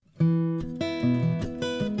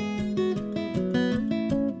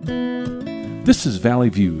This is Valley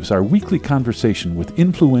Views, our weekly conversation with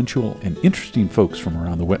influential and interesting folks from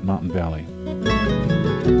around the Wet Mountain Valley.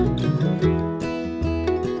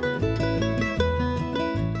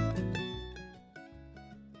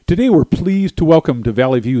 Today we're pleased to welcome to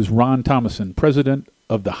Valley Views Ron Thomason, president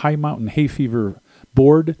of the High Mountain Hay Fever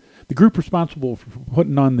Board, the group responsible for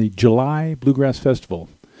putting on the July Bluegrass Festival.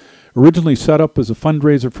 Originally set up as a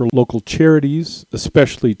fundraiser for local charities,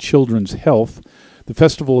 especially Children's Health, the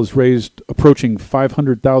festival has raised approaching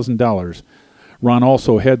 $500,000. Ron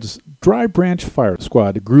also heads Dry Branch Fire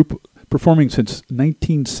Squad, a group performing since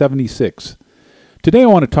 1976. Today I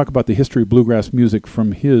want to talk about the history of bluegrass music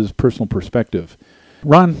from his personal perspective.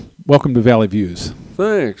 Ron, welcome to Valley Views.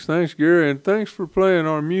 Thanks, Gary, and thanks for playing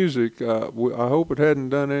our music. I hope it hadn't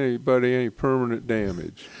done anybody any permanent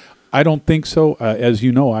damage. I don't think so. As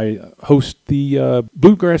you know, I host the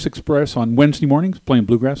Bluegrass Express on Wednesday mornings, playing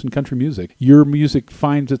bluegrass and country music. Your music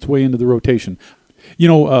finds its way into the rotation. You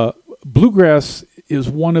know, bluegrass is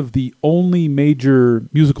one of the only major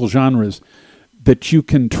musical genres that you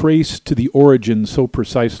can trace to the origin so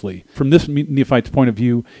precisely. From this neophyte's point of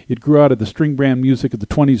view, it grew out of the string band music of the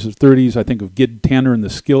 20s or 30s. I think of Gid Tanner and the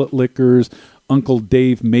Skillet Lickers, Uncle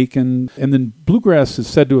Dave Macon. And then bluegrass is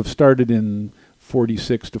said to have started in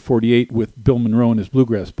 46 to 48 with Bill Monroe and his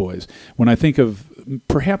Bluegrass Boys. When I think of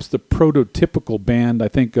perhaps the prototypical band, I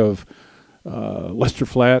think of Lester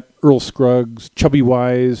Flatt, Earl Scruggs, Chubby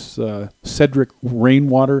Wise, Cedric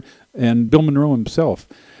Rainwater, and Bill Monroe himself.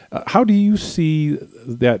 How do you see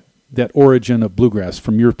that origin of bluegrass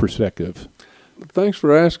from your perspective? Thanks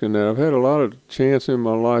for asking that. I've had a lot of chance in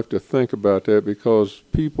my life to think about that because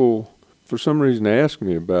people, for some reason, ask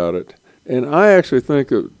me about it. And I actually think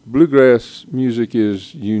that bluegrass music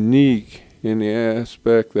is unique in the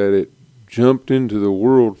aspect that it jumped into the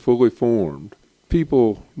world fully formed.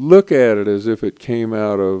 People look at it as if it came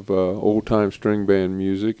out of old-time string band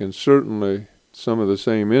music, and certainly some of the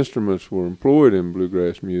same instruments were employed in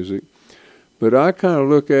bluegrass music. But I kind of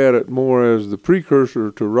look at it more as the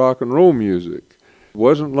precursor to rock and roll music. It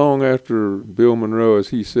wasn't long after Bill Monroe, as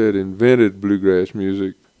he said, invented bluegrass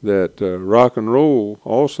music, that rock and roll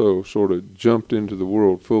also sort of jumped into the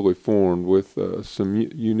world fully formed with some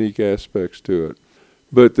unique aspects to it.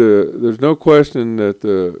 But there's no question that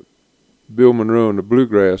Bill Monroe and the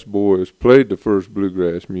Bluegrass Boys played the first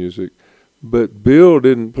bluegrass music, but Bill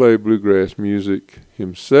didn't play bluegrass music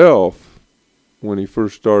himself when he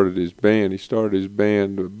first started his band. He started his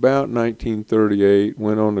band about 1938,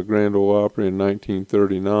 went on to Grand Ole Opry in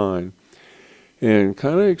 1939, and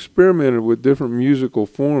kind of experimented with different musical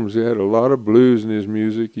forms. He had a lot of blues in his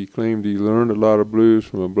music. He claimed he learned a lot of blues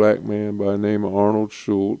from a black man by the name of Arnold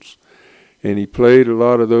Schultz, and he played a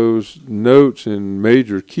lot of those notes in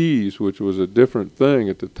major keys, which was a different thing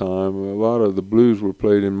at the time. A lot of the blues were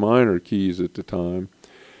played in minor keys at the time.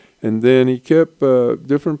 And then he kept,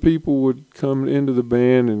 different people would come into the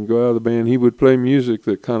band and go out of the band. He would play music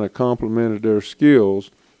that kind of complemented their skills.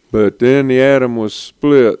 But then the atom was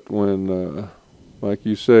split when, like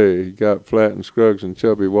you say, he got Flatt and Scruggs and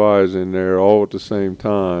Chubby Wise in there all at the same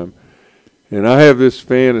time. And I have this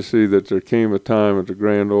fantasy that there came a time at the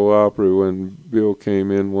Grand Ole Opry when Bill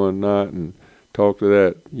came in one night and talked to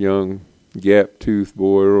that young gap-toothed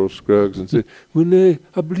boy, Earl Scruggs, and said, "Well,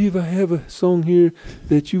 I believe I have a song here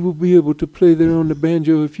that you will be able to play there on the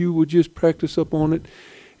banjo if you would just practice up on it,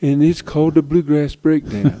 and it's called the Bluegrass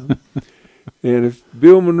Breakdown." And if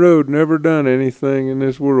Bill Monroe had never done anything in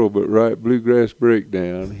this world but write Bluegrass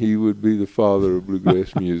Breakdown, he would be the father of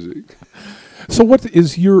bluegrass music. So what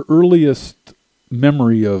is your earliest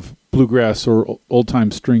memory of bluegrass or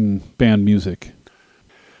old-time string band music?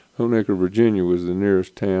 Honaker, Virginia was the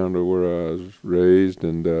nearest town to where I was raised,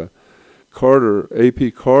 and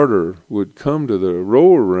A.P. Carter would come to the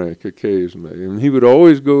roller rink occasionally, and he would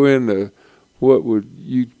always go into what would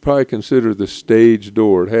you probably consider the stage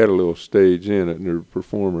door. It had a little stage in it, and there were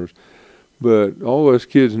performers. But all us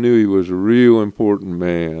kids knew he was a real important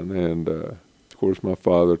man, and of course my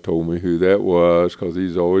father told me who that was because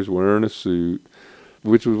he's always wearing a suit,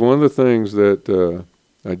 which was one of the things that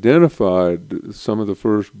identified some of the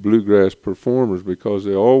first bluegrass performers because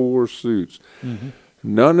they all wore suits. Mm-hmm.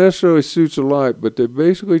 Not necessarily suits alike, but they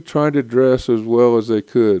basically tried to dress as well as they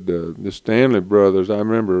could. The Stanley brothers, I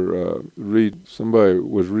remember somebody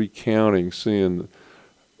was recounting seeing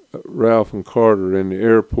Ralph and Carter in the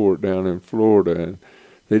airport down in Florida, and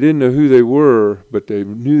they didn't know who they were, but they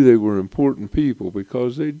knew they were important people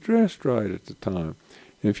because they dressed right at the time.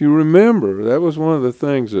 And if you remember, that was one of the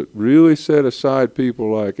things that really set aside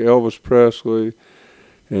people like Elvis Presley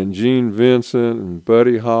and Gene Vincent and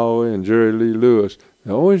Buddy Holly and Jerry Lee Lewis.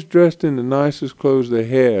 They always dressed in the nicest clothes they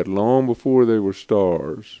had long before they were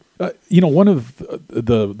stars. One of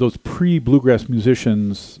those pre-bluegrass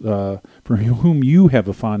musicians for whom you have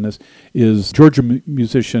a fondness is Georgia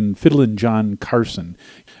musician Fiddlin' John Carson.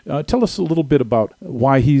 Tell us a little bit about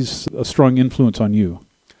why he's a strong influence on you.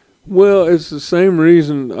 Well, it's the same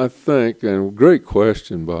reason, I think, and great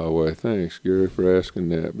question, by the way. Thanks, Gary, for asking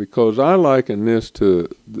that, because I liken this to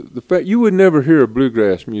the fact you would never hear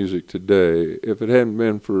bluegrass music today if it hadn't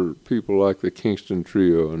been for people like the Kingston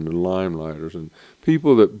Trio and the Limelighters and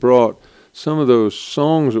people that brought some of those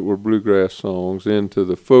songs that were bluegrass songs into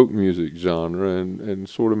the folk music genre and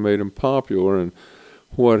sort of made them popular. And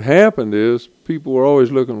what happened is people were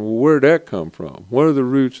always looking, well, where'd that come from? What are the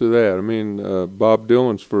roots of that? I mean, Bob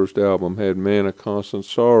Dylan's first album had Man of Constant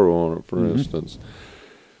Sorrow on it, for instance.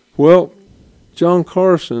 Well, John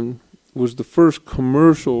Carson was the first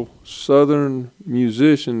commercial Southern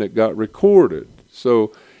musician that got recorded.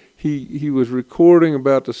 So he was recording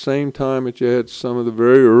about the same time that you had some of the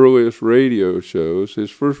very earliest radio shows.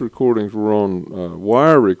 His first recordings were on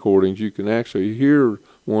wire recordings. You can actually hear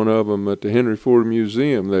one of them at the Henry Ford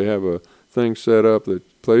Museum. They have a thing set up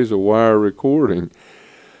that plays a wire recording.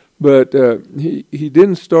 But he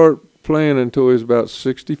didn't start playing until he was about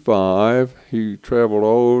 65. He traveled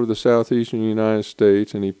all over the southeastern United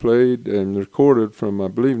States, and he played and recorded from, I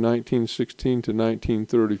believe, 1916 to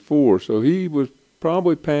 1934. So he was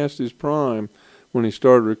probably past his prime when he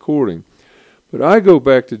started recording. But I go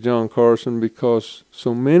back to John Carson because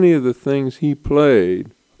so many of the things he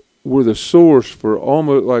played were the source for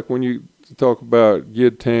almost, like when you talk about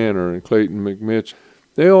Gid Tanner and Clayton McMitch,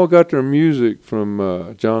 they all got their music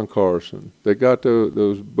from John Carson. They got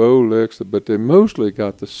those bow licks, but they mostly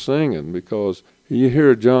got the singing, because you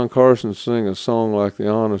hear John Carson sing a song like The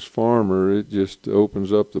Honest Farmer, it just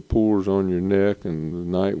opens up the pores on your neck, and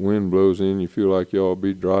the night wind blows in, you feel like you ought to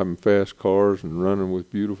be driving fast cars and running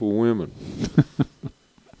with beautiful women.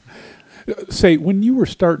 Say, when you were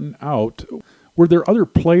starting out, were there other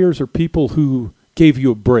players or people who gave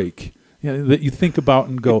you a break, that you think about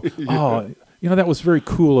and go, oh, that was very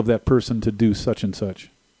cool of that person to do such and such?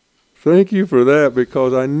 Thank you for that,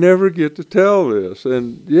 because I never get to tell this.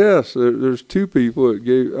 And yes, there's two people that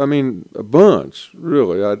gave, a bunch,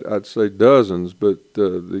 really. I'd say dozens, but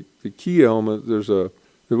the key element,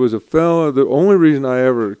 there was a fella, the only reason I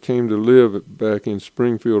ever came to live back in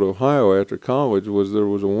Springfield, Ohio after college was there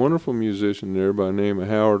was a wonderful musician there by the name of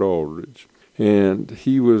Howard Aldridge. And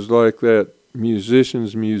he was like that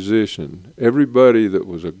musician's musician. Everybody that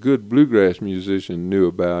was a good bluegrass musician knew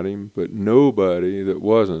about him, but nobody that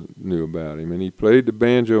wasn't knew about him. And he played the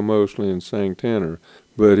banjo mostly and sang tenor,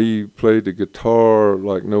 but he played the guitar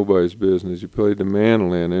like nobody's business. He played the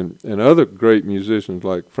mandolin, and other great musicians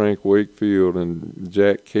like Frank Wakefield and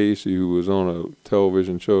Jack Casey, who was on a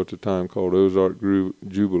television show at the time called Ozark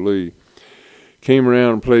Jubilee, came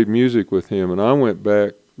around and played music with him. And I went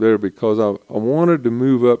back there because I wanted to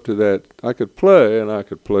move up to that. I could play, and I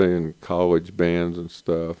could play in college bands and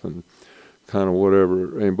stuff and kind of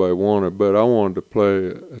whatever anybody wanted, but I wanted to play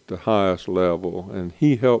at the highest level, and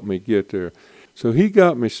he helped me get there. So he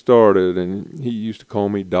got me started, and he used to call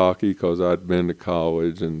me Docky because I'd been to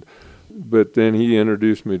college, but then he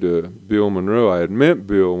introduced me to Bill Monroe. I had met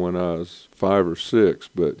Bill when I was 5 or 6,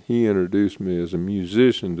 but he introduced me as a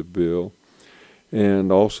musician to Bill,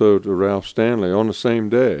 and also to Ralph Stanley on the same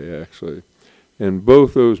day, actually. And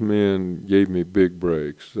both those men gave me big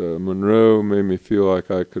breaks. Monroe made me feel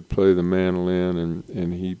like I could play the mandolin,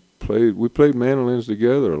 and we played mandolins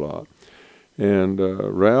together a lot. And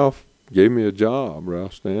Ralph gave me a job.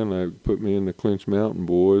 Ralph Stanley put me in the Clinch Mountain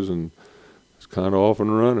Boys, and it's kind of off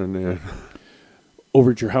and running then.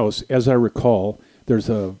 Over at your house, as I recall, there's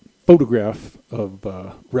a photograph of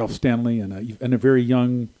Ralph Stanley and a very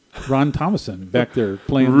young Ron Thomason back there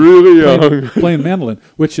playing mandolin,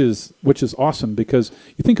 which is awesome, because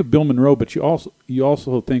you think of Bill Monroe, but you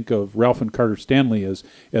also think of Ralph and Carter Stanley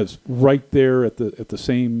as right there at the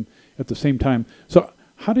same time. So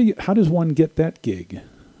how does one get that gig?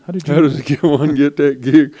 How does one get that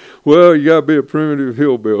gig? Well, you gotta be a primitive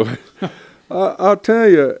hillbilly. I'll tell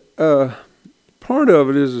you, part of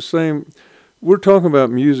it is the same. We're talking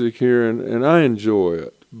about music here, and I enjoy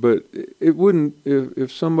it. But it wouldn't, if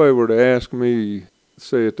somebody were to ask me,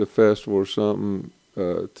 say at the festival or something,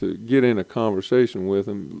 to get in a conversation with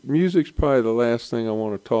them, music's probably the last thing I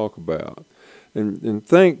want to talk about. And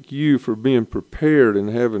thank you for being prepared and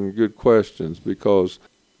having good questions, because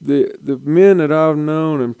the men that I've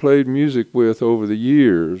known and played music with over the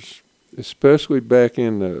years, especially back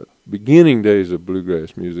in the beginning days of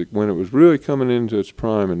bluegrass music, when it was really coming into its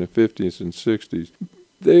prime in the 50s and 60s,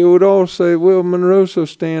 they would all say, well, Monroe's so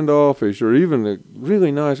standoffish, or even a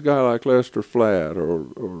really nice guy like Lester Flatt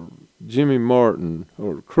or Jimmy Martin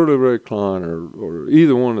or Curly Ray Klein or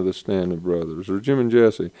either one of the Stanley Brothers or Jim and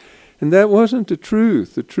Jesse. And that wasn't the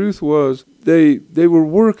truth. The truth was they were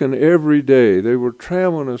working every day. They were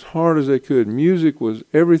traveling as hard as they could. Music was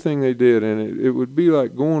everything they did, and it would be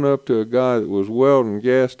like going up to a guy that was welding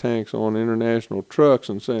gas tanks on international trucks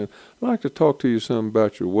and saying, I'd like to talk to you some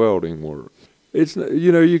about your welding work. It's,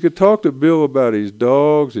 you could talk to Bill about his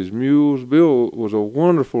dogs, his mules. Bill was a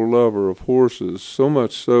wonderful lover of horses, so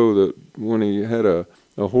much so that when he had a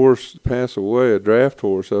horse pass away, a draft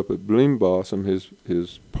horse up at Bloembossum,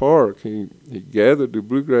 his park, he gathered the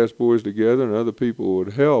bluegrass boys together and other people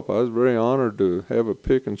would help. I was very honored to have a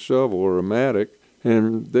pick and shovel or a mattock,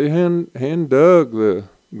 and they hand dug the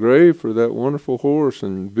grave for that wonderful horse,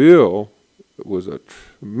 and Bill was a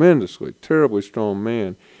tremendously, terribly strong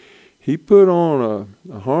man. He put on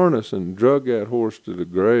a harness and drug that horse to the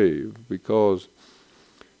grave because,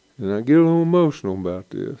 and I get a little emotional about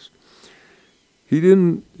this, he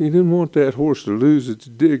didn't want that horse to lose its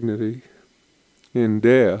dignity in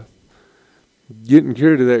death, getting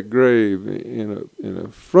carried to that grave in a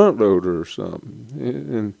front loader or something.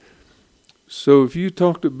 And so if you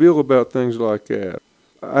talk to Bill about things like that,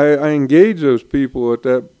 I engage those people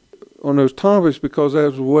on those topics because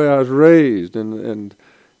that's the way I was raised, and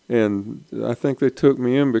I think they took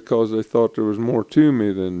me in because they thought there was more to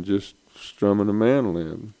me than just strumming a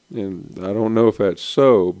mandolin. And I don't know if that's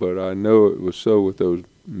so, but I know it was so with those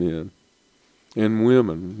men and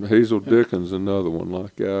women. Hazel Dickens, another one,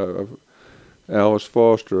 like Alice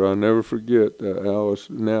Foster. I'll never forget Alice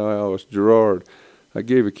Gerard. I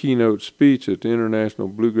gave a keynote speech at the International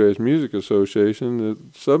Bluegrass Music Association, the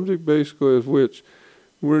subject basically of which,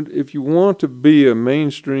 if you want to be a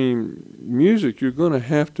mainstream music, you're going to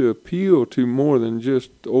have to appeal to more than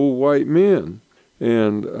just old white men.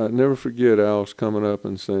 And I never forget Alice coming up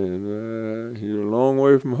and saying, you're a long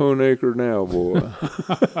way from Honaker now, boy.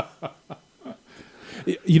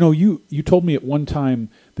 You told me at one time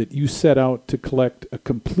that you set out to collect a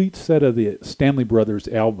complete set of the Stanley Brothers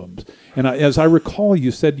albums. And as I recall,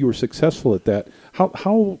 you said you were successful at that.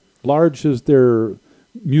 How large is their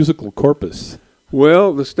musical corpus?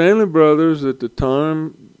 Well, the Stanley Brothers at the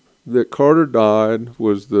time that Carter died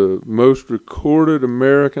was the most recorded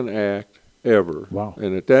American act ever. Wow.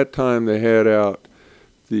 And at that time they had out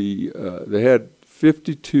they had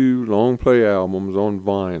 52 long play albums on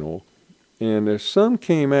vinyl, and some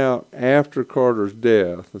came out after Carter's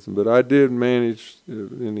death, but I did manage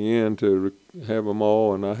in the end to have them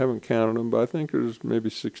all, and I haven't counted them, but I think there's maybe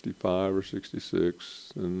 65 or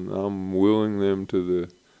 66, and I'm willing them to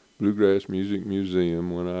the Bluegrass Music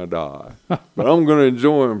Museum when I die. But I'm going to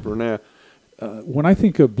enjoy them for now. When I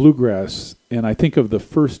think of bluegrass and I think of the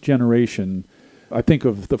first generation, I think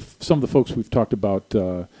of some of the folks we've talked about,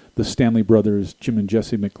 the Stanley Brothers, Jim and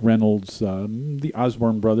Jesse McReynolds, the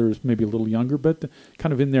Osborne Brothers, maybe a little younger, but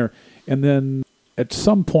kind of in there. And then at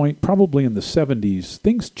some point, probably in the 70s,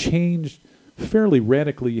 things changed fairly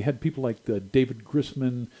radically. You had people like the David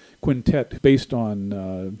Grisman Quintet based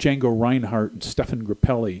on Django Reinhardt and Stefan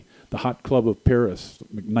Grappelli. The Hot Club of Paris,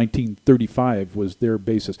 1935 was their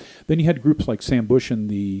basis. Then you had groups like Sam Bush and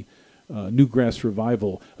the Newgrass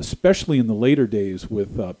Revival, especially in the later days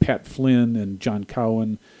with Pat Flynn and John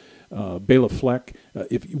Cowan, Bela Fleck.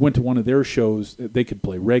 If you went to one of their shows, they could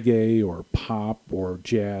play reggae or pop or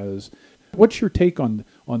jazz. What's your take on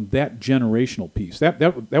that generational piece?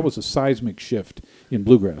 That was a seismic shift in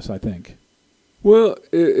bluegrass, I think. Well,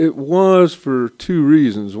 it was for two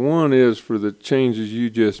reasons. One is for the changes you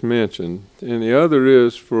just mentioned, and the other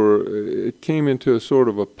is it came into a sort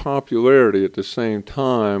of a popularity at the same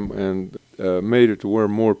time and made it to where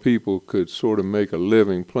more people could sort of make a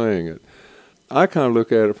living playing it. I kind of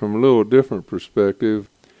look at it from a little different perspective.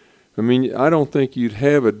 I mean, I don't think you'd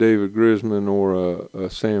have a David Grisman or a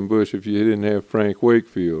Sam Bush if you didn't have Frank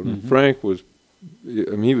Wakefield. Mm-hmm. And Frank was,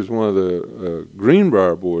 he was one of the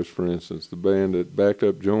Greenbrier Boys, for instance, the band that backed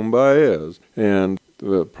up Joan Baez, and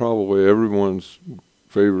probably everyone's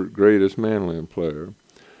favorite greatest mandolin player.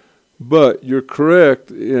 But you're correct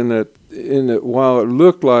in that while it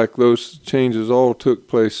looked like those changes all took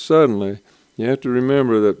place suddenly, you have to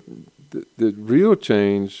remember that the real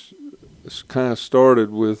change kind of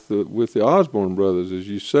started with the Osborne brothers, as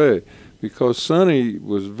you say, because Sonny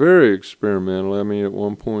was very experimental. I mean, at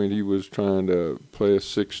one point he was trying to play a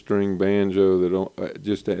 6-string banjo that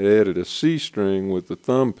just added a C string with the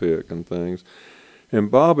thumb pick and things.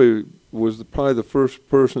 And Bobby was probably the first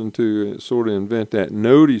person to sort of invent that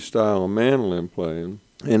notey style of mandolin playing.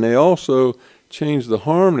 And they also changed the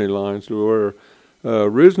harmony lines to where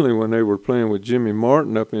Originally, when they were playing with Jimmy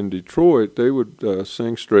Martin up in Detroit, they would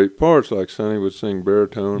sing straight parts, like Sonny would sing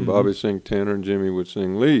baritone, Bobby sing tenor, and Jimmy would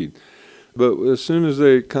sing lead. But as soon as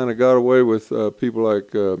they kind of got away with people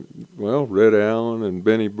like, Red Allen and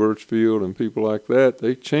Benny Birchfield and people like that,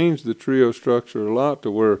 they changed the trio structure a lot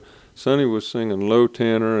to where Sonny was singing low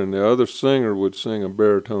tenor and the other singer would sing a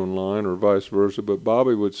baritone line or vice versa, but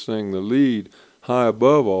Bobby would sing the lead high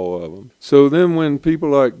above all of them. So then when people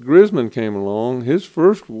like Grisman came along, his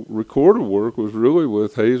first recorded work was really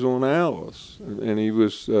with Hazel and Alice. And he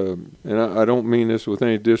was, and I don't mean this with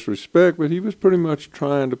any disrespect, but he was pretty much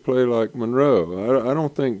trying to play like Monroe. I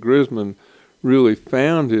don't think Grisman really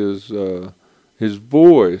found his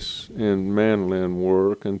voice in mandolin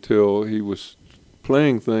work until he was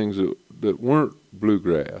playing things that weren't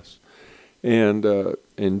bluegrass. And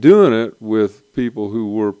doing it with people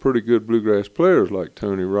who were pretty good bluegrass players like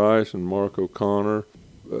Tony Rice and Mark O'Connor.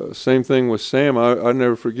 Same thing with Sam. I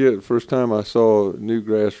never forget the first time I saw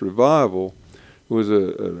Newgrass Revival was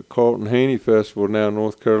at a Carlton Haney Festival down in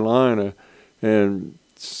North Carolina, and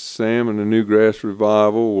Sam and the Newgrass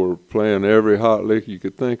Revival were playing every hot lick you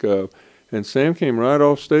could think of. And Sam came right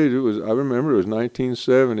off stage. I remember it was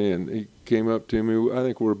 1970, and he came up to me. I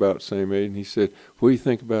think we're about the same age, and he said, "What do you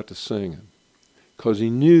think about the singing?" Because he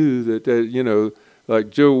knew that,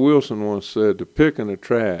 like Joe Wilson once said, the picking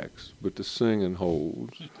attracts, but the singing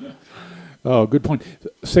holds. Oh, good point.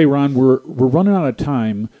 Say, Ron, we're running out of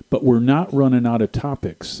time, but we're not running out of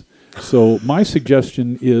topics. So my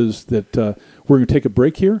suggestion is that we're going to take a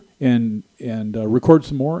break here and record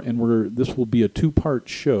some more, and this will be a 2-part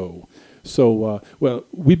show. So,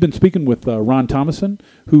 we've been speaking with Ron Thomason,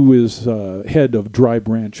 who is head of Dry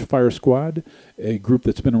Branch Fire Squad, a group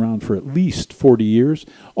that's been around for at least 40 years.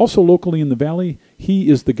 Also locally in the Valley, he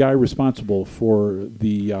is the guy responsible for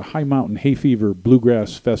the High Mountain Hay Fever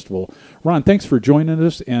Bluegrass Festival. Ron, thanks for joining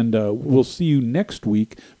us, and we'll see you next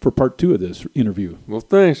week for part 2 of this interview. Well,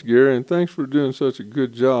 thanks, Gary, and thanks for doing such a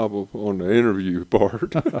good job on the interview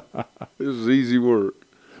part. This is easy work.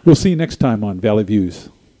 We'll see you next time on Valley Views.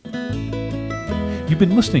 You've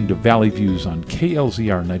been listening to Valley Views on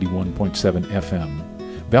KLZR 91.7 FM.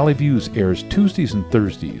 Valley Views airs Tuesdays and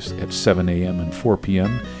Thursdays at 7 a.m. and 4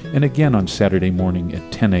 p.m. and again on Saturday morning at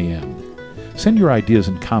 10 a.m. Send your ideas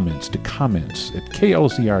and comments to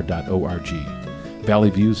comments@klzr.org. Valley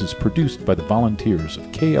Views is produced by the volunteers of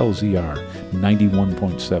KLZR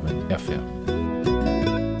 91.7 FM.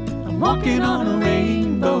 I'm walking on a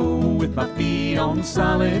rainbow with my feet on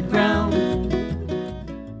solid ground.